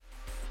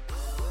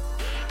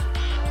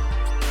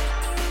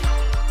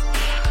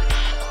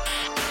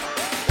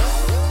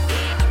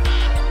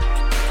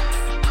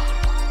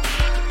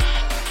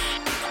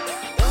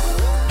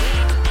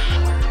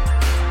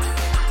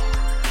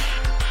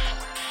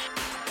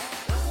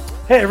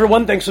Hey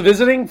everyone, thanks for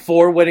visiting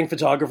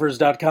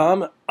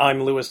forweddingphotographers.com.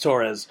 I'm Luis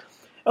Torres.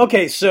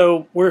 Okay,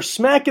 so we're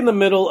smack in the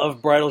middle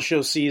of bridal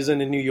show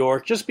season in New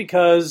York just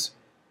because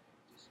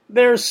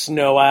there's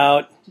snow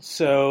out.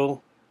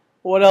 So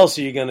what else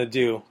are you going to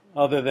do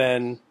other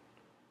than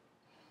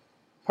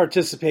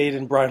participate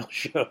in bridal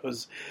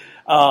shows?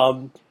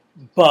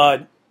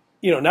 But,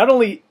 not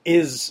only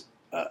does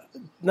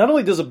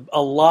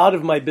a lot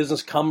of my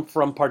business come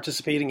from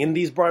participating in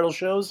these bridal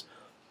shows,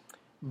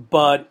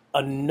 but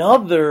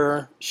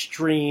another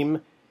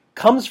stream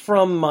comes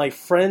from my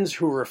friends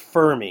who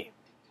refer me.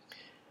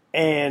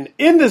 And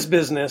in this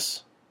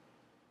business,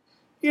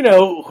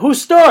 who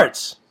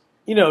starts?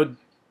 Do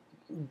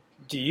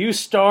you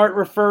start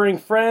referring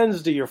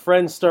friends? Do your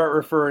friends start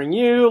referring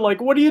you?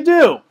 Like, what do you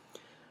do?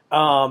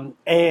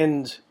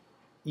 And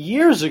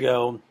years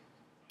ago,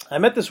 I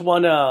met this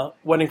one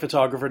wedding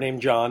photographer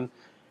named John,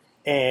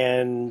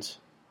 and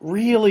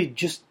really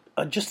just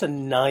a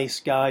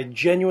nice guy,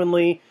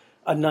 genuinely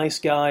a nice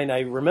guy. And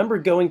I remember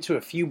going to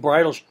a few wedding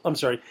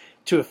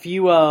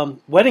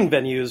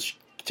venues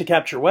to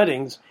capture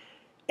weddings,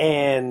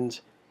 and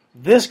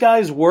this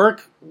guy's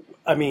work,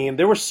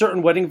 there were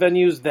certain wedding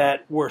venues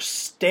that were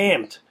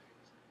stamped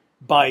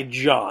by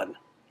John.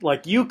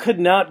 Like, you could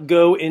not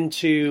go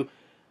into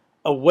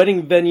a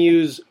wedding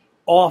venue's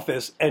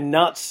office and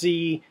not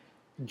see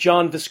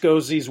John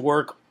Viscosi's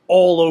work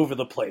all over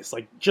the place,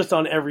 like just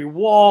on every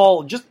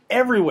wall, just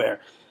everywhere.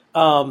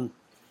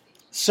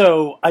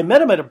 So I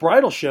met him at a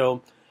bridal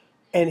show,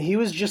 and he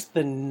was just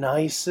the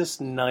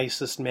nicest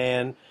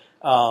man.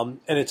 And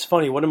it's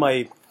funny,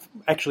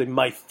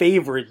 my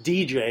favorite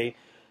DJ,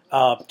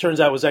 turns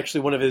out was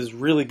actually one of his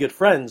really good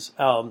friends.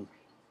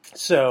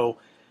 So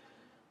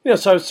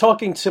I was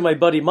talking to my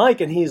buddy Mike,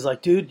 and he's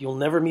like, dude, you'll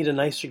never meet a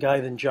nicer guy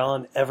than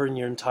John ever in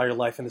your entire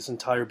life in this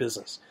entire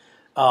business.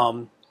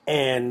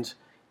 And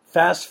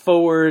fast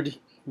forward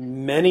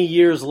many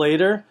years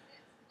later,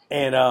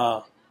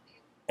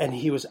 and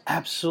he was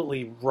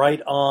absolutely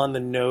right on the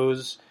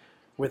nose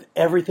with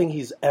everything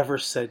he's ever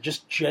said.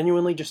 Just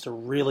genuinely, just a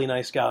really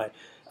nice guy.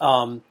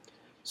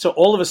 So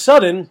all of a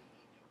sudden,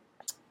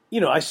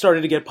 I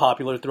started to get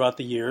popular throughout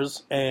the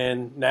years,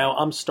 and now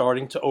I'm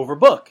starting to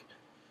overbook.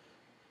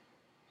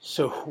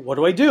 So what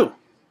do I do?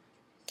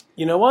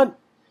 You know what?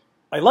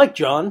 I like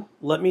John.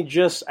 Let me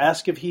just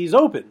ask if he's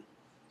open.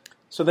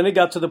 So then it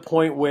got to the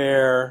point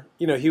where,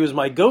 he was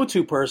my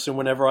go-to person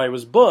whenever I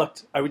was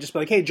booked. I would just be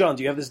like, hey, John,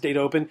 do you have this date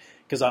open?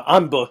 Because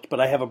I'm booked, but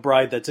I have a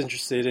bride that's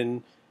interested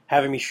in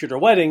having me shoot her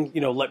wedding.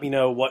 Let me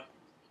know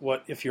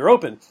what if you're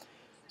open.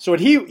 So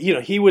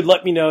he would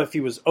let me know if he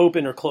was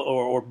open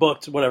or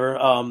booked,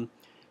 whatever.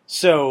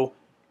 So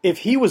if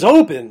he was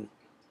open,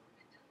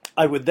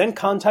 I would then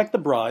contact the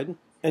bride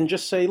and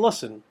just say,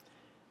 listen,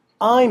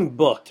 I'm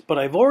booked, but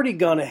I've already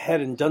gone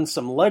ahead and done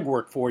some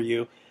legwork for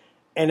you.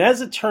 And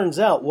as it turns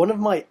out, one of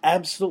my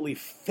absolutely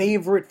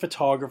favorite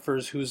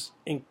photographers who's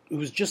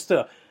just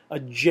a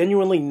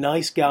genuinely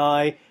nice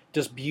guy,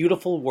 does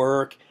beautiful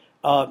work,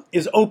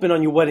 is open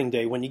on your wedding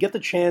day. When you get the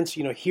chance,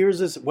 here's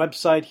his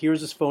website,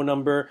 here's his phone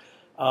number,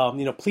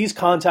 please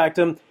contact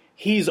him.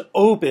 He's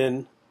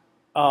open,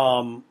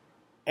 and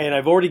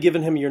I've already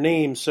given him your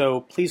name, so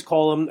please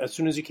call him as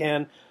soon as you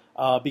can,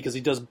 because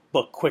he does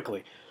book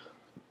quickly.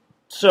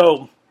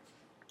 So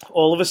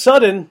all of a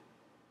sudden,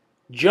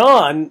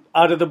 John,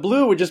 out of the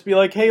blue, would just be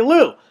like, hey,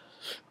 Lou,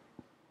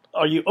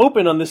 are you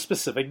open on this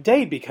specific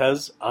date?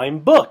 Because I'm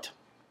booked.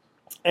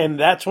 And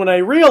that's when I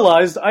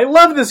realized I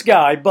love this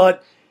guy,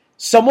 but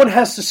someone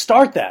has to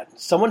start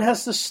that. Someone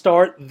has to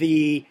start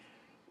the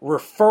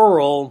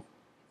referral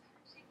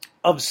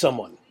of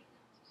someone.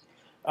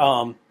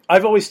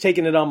 I've always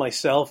taken it on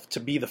myself to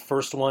be the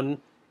first one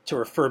to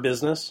refer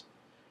business,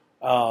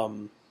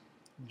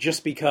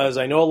 just because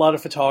I know a lot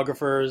of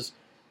photographers.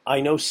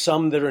 I know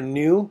some that are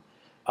new.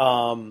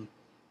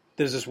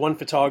 There's this one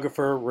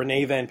photographer,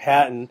 Renee Van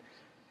Patten,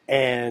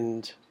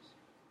 and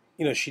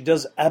she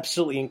does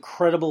absolutely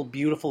incredible,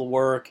 beautiful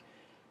work,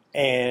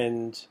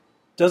 and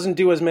doesn't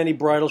do as many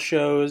bridal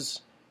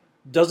shows,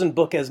 doesn't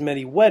book as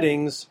many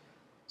weddings,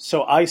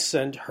 so I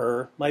sent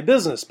her my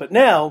business. But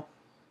now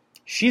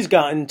she's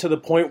gotten to the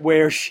point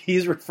where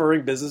she's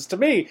referring business to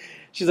me.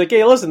 She's like,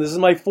 hey, listen, this is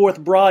my fourth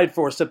bride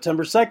for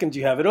September 2nd. Do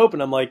you have it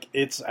open? I'm like,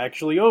 it's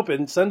actually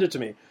open. Send it to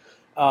me.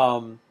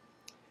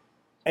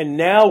 And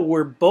now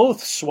we're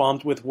both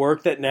swamped with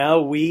work that now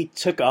we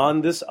took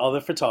on this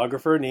other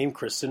photographer named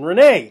Kristen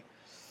Renee.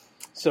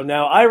 So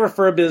now I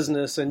refer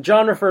business, and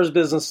John refers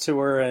business to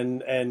her,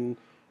 and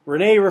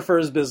Renee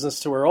refers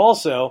business to her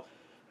also.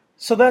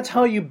 So that's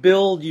how you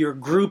build your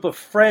group of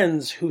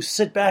friends who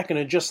sit back and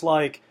are just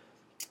like,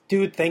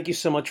 dude, thank you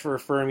so much for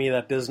referring me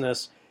that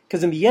business.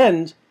 Because in the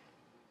end,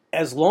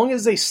 as long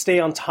as they stay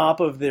on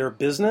top of their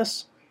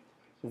business,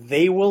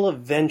 they will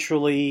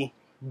eventually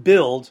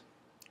build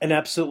an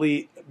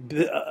absolutely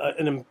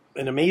an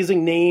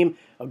amazing name,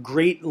 a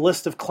great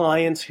list of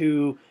clients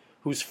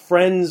whose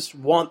friends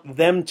want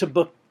them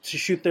to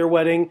shoot their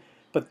wedding.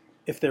 But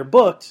if they're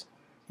booked,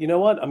 you know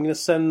what? I'm going to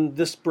send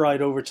this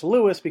bride over to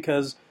Lewis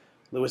because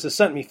Lewis has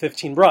sent me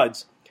 15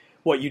 brides.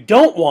 What you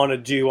don't want to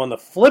do on the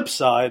flip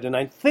side, and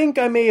I think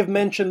I may have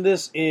mentioned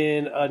this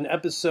in an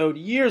episode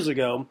years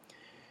ago,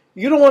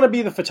 you don't want to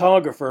be the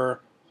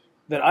photographer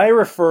that I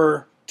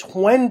refer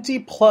 20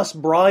 plus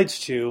brides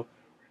to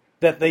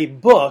that they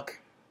book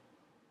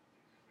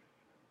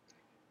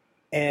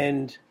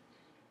and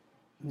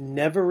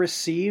never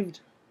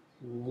received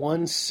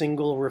one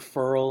single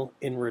referral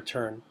in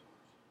return.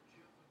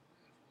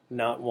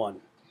 Not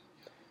one.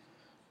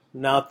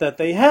 Not that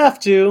they have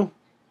to,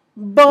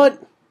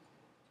 but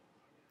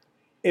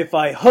if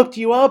I hooked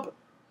you up,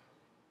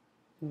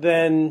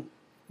 then,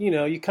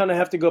 you kind of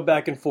have to go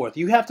back and forth.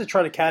 You have to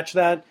try to catch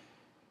that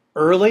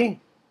early,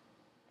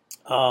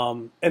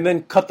 and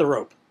then cut the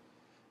rope.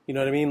 You know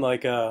what I mean?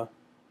 Like,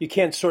 you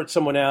can't sort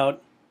someone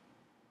out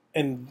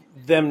and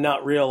them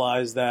not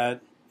realize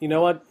that, you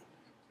know what,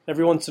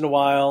 every once in a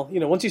while,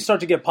 once you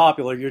start to get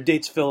popular, your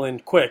dates fill in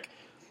quick.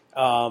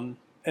 And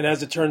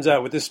as it turns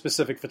out with this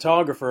specific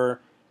photographer,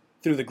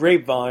 through the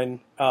grapevine,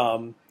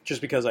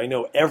 just because I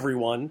know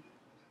everyone,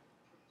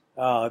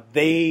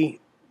 they,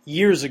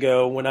 years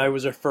ago, when I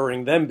was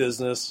referring them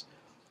business,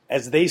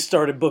 as they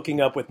started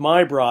booking up with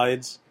my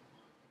brides,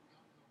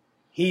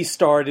 he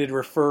started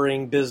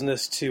referring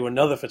business to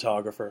another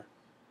photographer.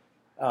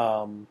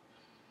 And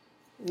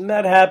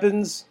that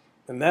happens,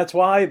 and that's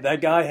why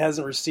that guy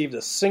hasn't received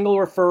a single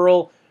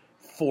referral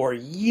for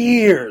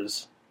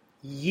years.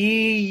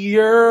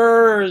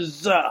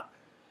 Years!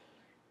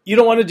 You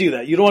don't want to do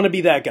that. You don't want to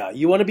be that guy.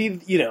 You want to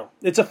be,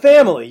 it's a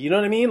family, you know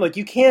what I mean? Like,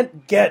 you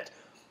can't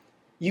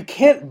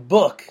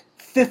book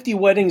 50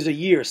 weddings a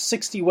year,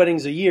 60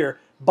 weddings a year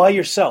by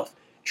yourself.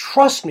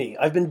 Trust me,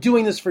 I've been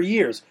doing this for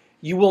years.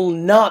 You will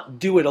not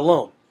do it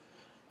alone.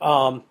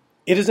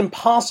 It is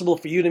impossible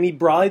for you to meet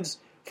brides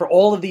for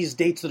all of these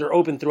dates that are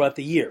open throughout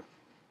the year.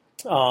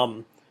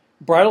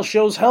 Bridal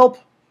shows help.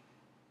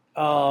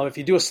 If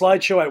you do a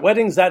slideshow at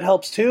weddings, that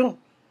helps too.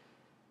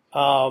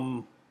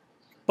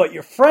 But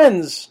your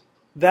friends,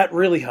 that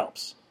really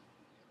helps.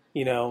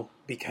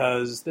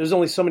 Because there's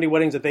only so many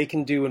weddings that they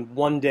can do in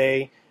one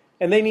day.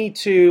 And they need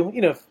to,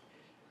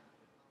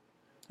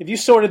 if you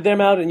sorted them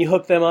out and you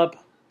hooked them up,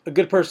 a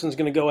good person is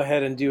going to go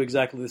ahead and do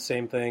exactly the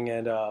same thing.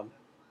 And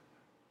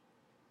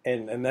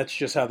that's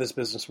just how this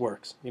business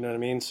works. You know what I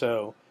mean?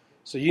 So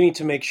you need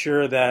to make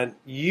sure that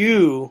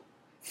you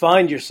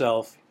find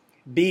yourself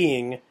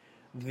being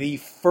the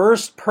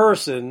first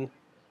person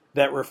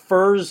that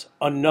refers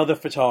another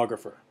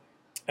photographer.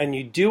 And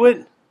you do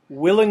it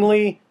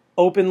willingly,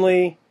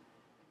 openly,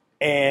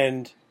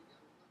 and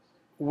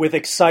with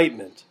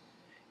excitement.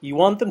 You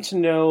want them to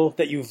know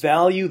that you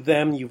value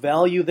them, you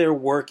value their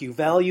work, you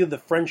value the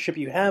friendship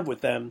you have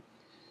with them,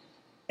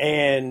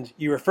 and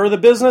you refer the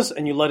business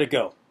and you let it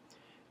go.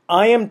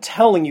 I am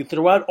telling you,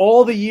 throughout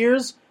all the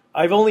years,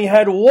 I've only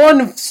had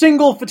one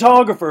single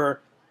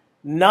photographer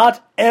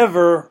not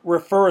ever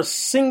refer a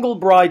single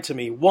bride to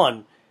me.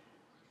 One.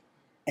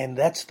 And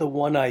that's the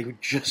one I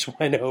just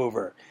went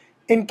over,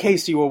 in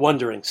case you were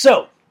wondering.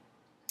 So,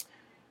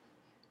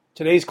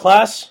 today's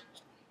class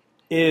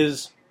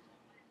is,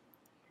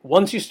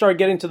 once you start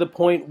getting to the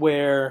point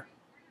where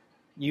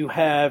you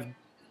have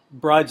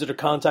brides that are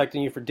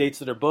contacting you for dates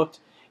that are booked,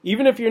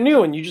 even if you're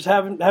new and you just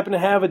happen to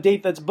have a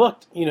date that's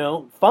booked,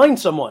 find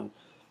someone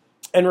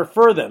and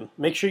refer them.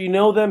 Make sure you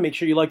know them. Make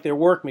sure you like their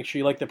work. Make sure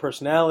you like their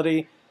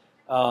personality.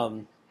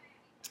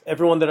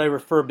 Everyone that I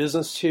refer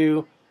business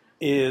to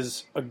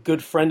is a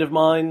good friend of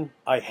mine.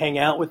 I hang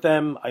out with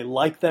them. I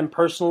like them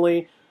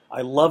personally.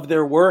 I love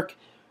their work.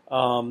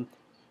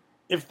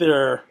 If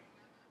they're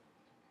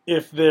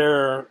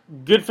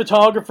good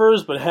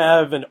photographers but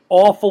have an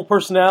awful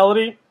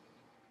personality,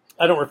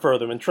 I don't refer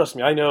them. And trust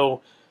me, I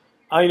know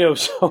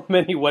so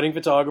many wedding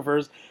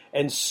photographers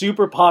and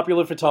super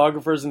popular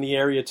photographers in the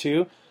area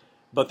too,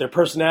 but their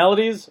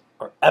personalities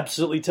are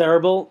absolutely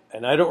terrible,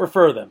 and I don't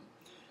refer them.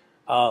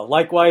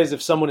 Likewise,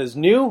 if someone is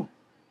new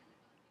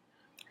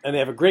and they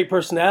have a great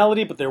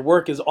personality but their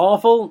work is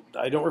awful,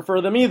 I don't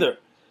refer them either.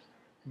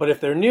 But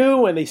if they're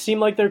new and they seem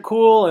like they're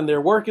cool and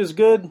their work is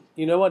good,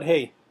 you know what?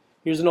 Hey,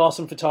 here's an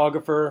awesome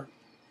photographer.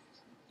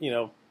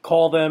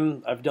 Call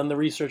them. I've done the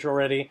research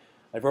already.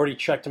 I've already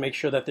checked to make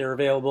sure that they're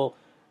available.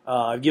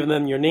 I've given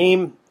them your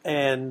name,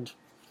 and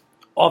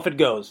off it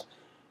goes.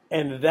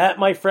 And that,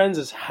 my friends,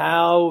 is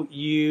how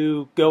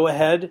you go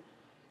ahead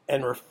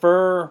and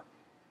refer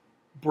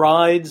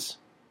brides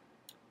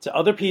to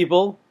other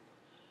people.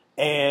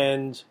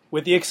 And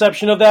with the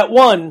exception of that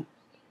one,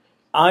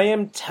 I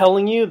am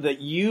telling you that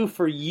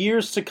for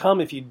years to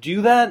come, if you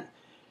do that,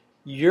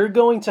 you're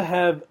going to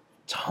have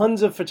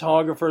tons of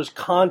photographers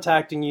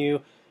contacting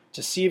you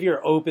to see if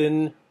you're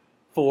open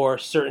for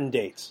certain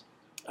dates.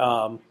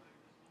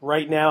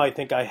 Right now, I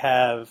think I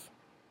have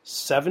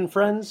 7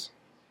 friends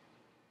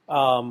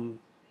who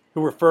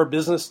refer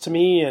business to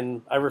me,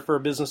 and I refer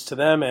business to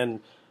them,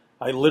 and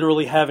I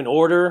literally have an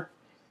order.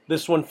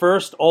 This one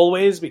first,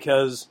 always,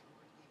 because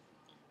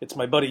it's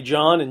my buddy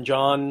John, and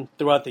John,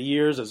 throughout the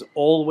years, has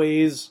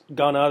always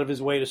gone out of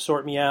his way to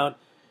sort me out.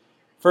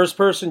 First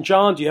person,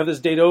 John, do you have this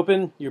date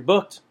open? You're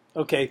booked?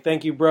 Okay,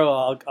 thank you,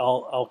 bro.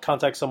 I'll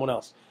contact someone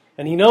else.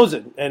 and he knows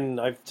it. And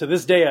to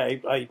this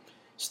day, I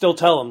still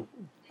tell him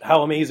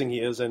how amazing he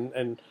is,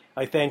 and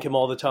I thank him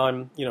all the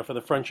time, for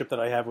the friendship that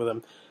I have with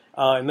him.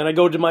 And then I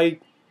go to my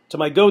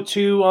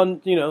go-to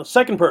on,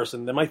 second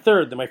person, then my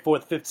third, then my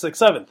fourth, fifth, sixth,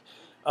 seventh.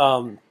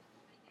 And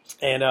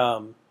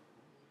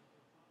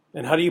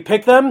how do you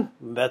pick them?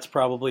 That's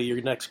probably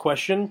your next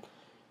question.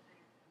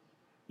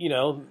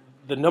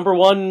 The number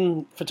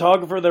one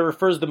photographer that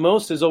refers the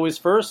most is always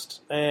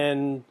first,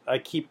 and I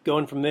keep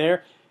going from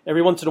there.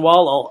 Every once in a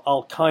while,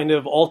 I'll kind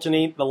of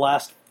alternate the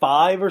last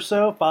 5 or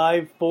so,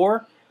 5,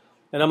 4,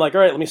 and I'm like,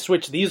 all right, let me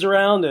switch these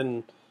around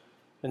and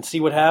see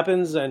what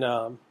happens, and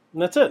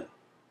that's it.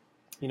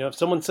 If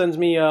someone sends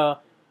me a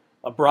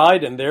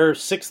bride and they're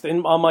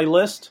 6th on my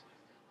list,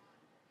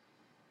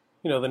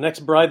 the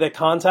next bride that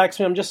contacts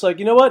me, I'm just like,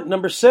 you know what,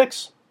 number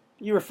 6,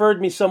 you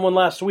referred me someone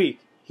last week.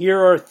 Here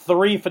are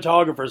 3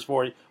 photographers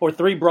for you, or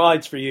 3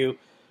 brides for you,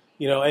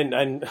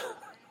 and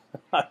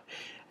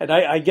and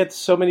I get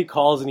so many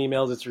calls and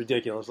emails, it's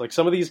ridiculous. Like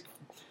some of these,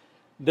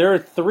 there are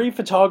 3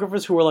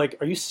 photographers who are like,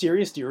 are you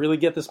serious? Do you really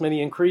get this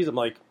many inquiries? I'm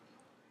like,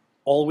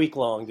 all week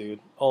long, dude,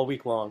 all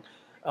week long.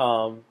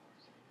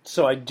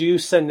 So I do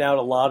send out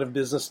a lot of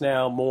business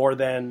now, more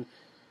than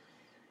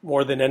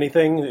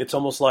anything. It's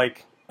almost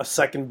like a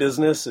second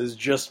business is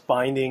just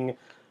finding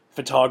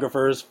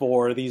photographers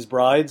for these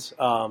brides.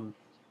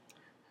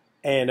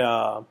 And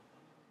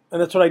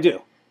that's what I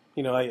do.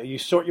 You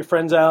sort your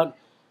friends out.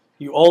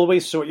 You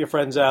always sort your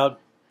friends out.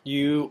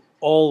 You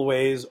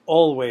always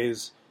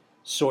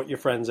sort your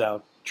friends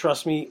out.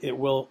 Trust me, it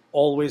will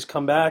always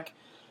come back.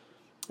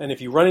 And if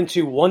you run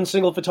into one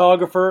single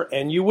photographer,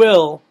 and you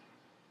will,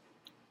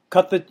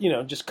 cut the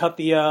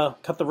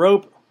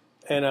rope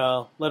and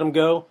let them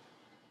go.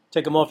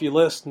 Take them off your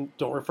list and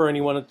don't refer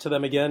anyone to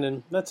them again.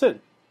 And that's it.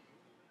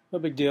 No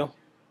big deal.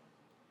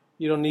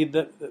 You don't need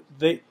that.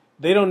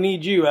 They don't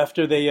need you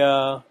after they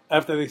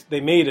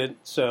made it,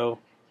 so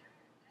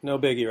no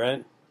biggie,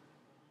 right?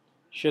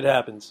 Shit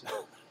happens,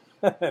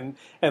 and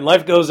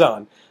life goes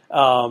on.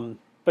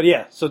 But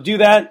yeah, so do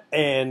that,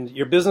 and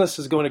your business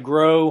is going to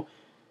grow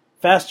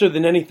faster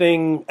than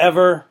anything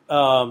ever.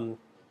 And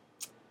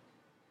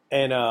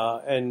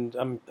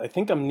I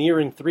think I'm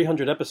nearing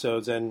 300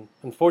 episodes, and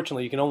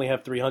unfortunately, you can only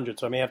have 300,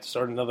 so I may have to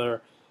start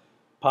another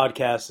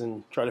podcast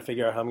and try to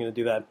figure out how I'm going to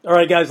do that. All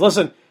right, guys,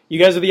 listen. You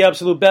guys are the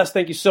absolute best.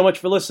 Thank you so much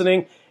for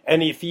listening.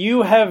 And if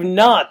you have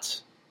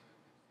not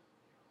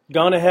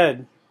gone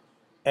ahead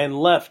and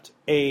left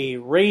a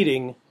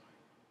rating,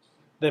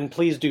 then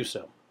please do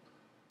so.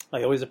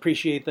 I always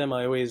appreciate them.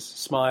 I always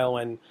smile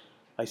when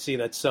I see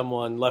that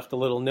someone left a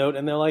little note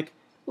and they're like,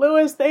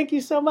 Louis, thank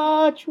you so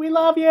much. We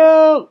love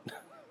you.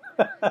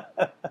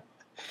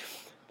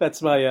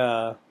 That's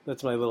my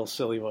little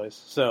silly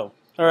voice. So,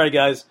 all right,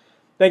 guys.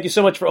 Thank you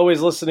so much for always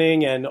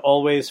listening and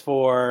always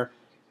for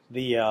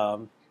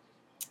the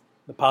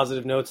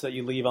positive notes that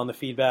you leave on the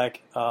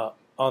feedback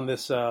on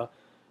this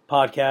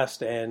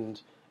podcast. And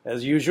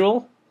as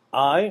usual,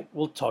 I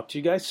will talk to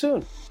you guys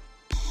soon.